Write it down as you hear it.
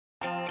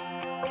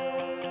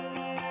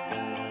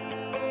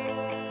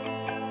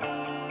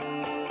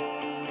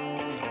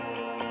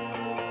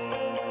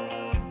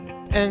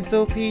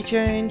Enthalpy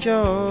change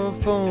of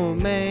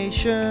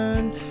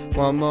formation.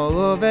 One mole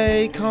of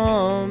a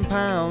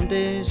compound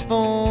is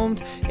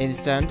formed in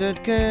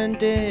standard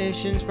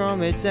conditions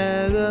from its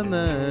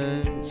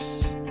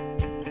elements.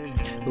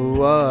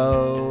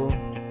 Whoa.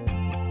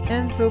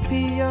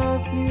 Enthalpy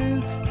of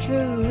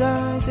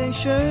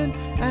neutralization.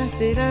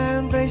 Acid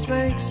and base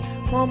makes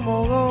one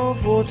mole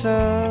of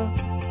water.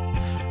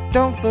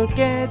 Don't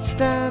forget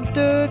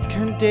standard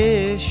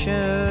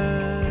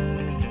conditions.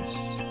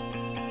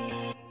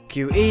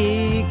 Q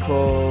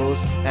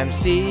equals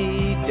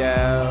MC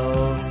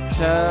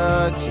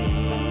delta T.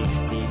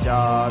 These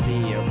are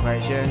the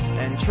equations.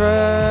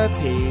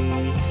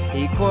 Entropy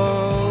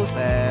equals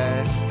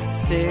S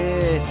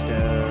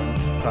system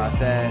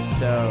plus S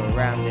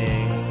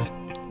surroundings.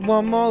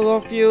 One mole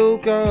of fuel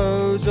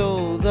goes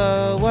all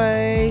the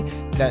way.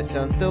 That's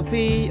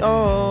enthalpy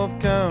of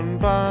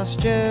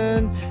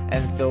combustion.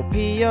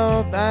 Enthalpy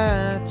of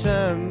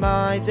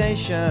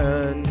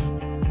atomization.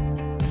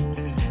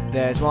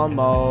 There's one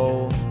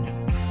mole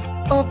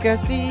of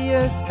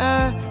gaseous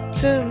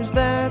atoms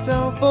that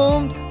are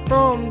formed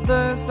from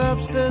the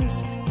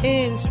substance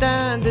in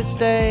standard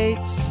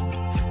states.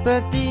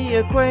 But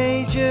the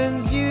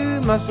equations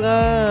you must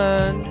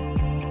learn.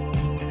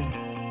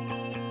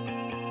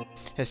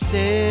 A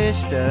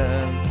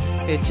system,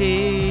 it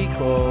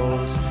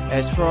equals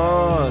S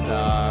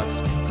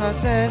products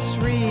plus S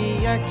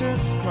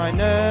reactants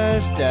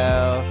minus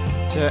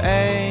delta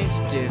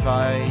H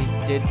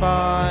divided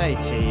by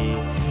T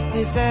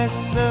is S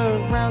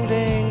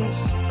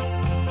surroundings.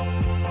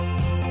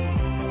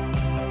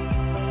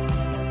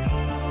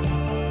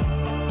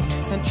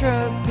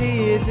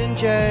 Entropy is in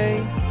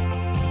J.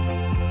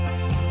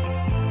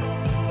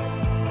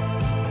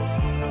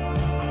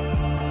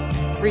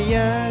 Free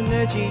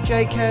energy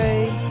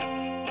JK.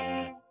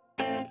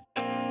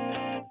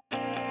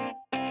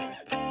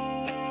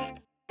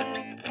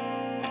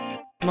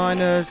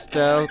 Minus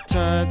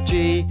delta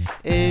G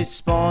is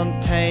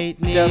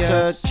spontaneous.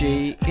 Delta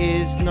G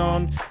is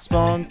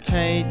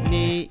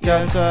non-spontaneous.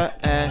 Delta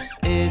S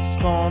is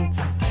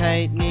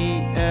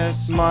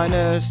spontaneous.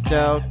 Minus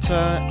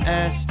delta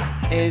S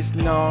is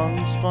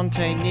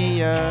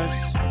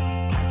non-spontaneous.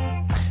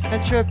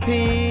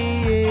 Entropy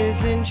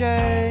is in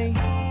J.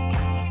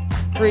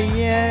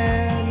 Free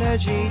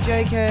energy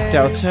JK.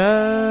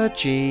 Delta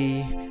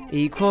G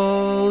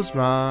equals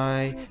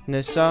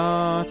minus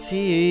RT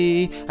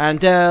and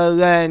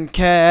ln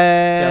K.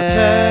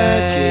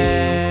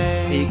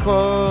 Delta G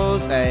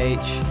equals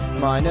H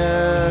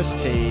minus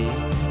T.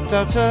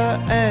 Delta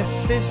S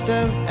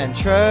system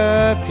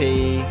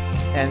entropy,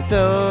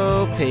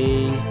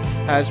 enthalpy,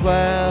 as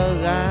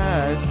well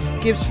as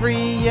gives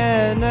free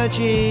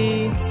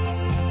energy.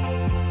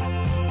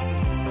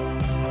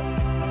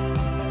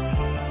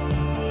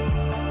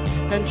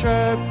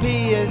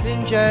 Entropy is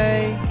in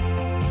J.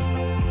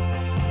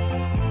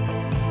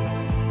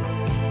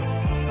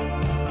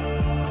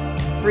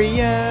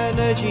 Free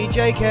energy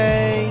JK.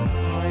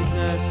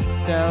 Minus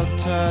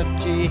delta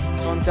G.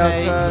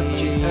 Delta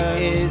G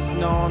is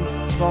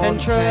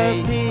non-spontaneous.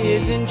 Entropy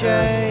is in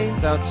J.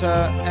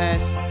 Delta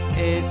S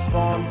is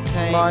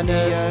spontaneous.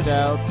 Minus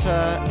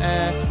delta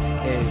S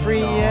is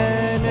free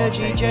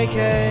energy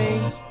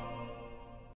JK.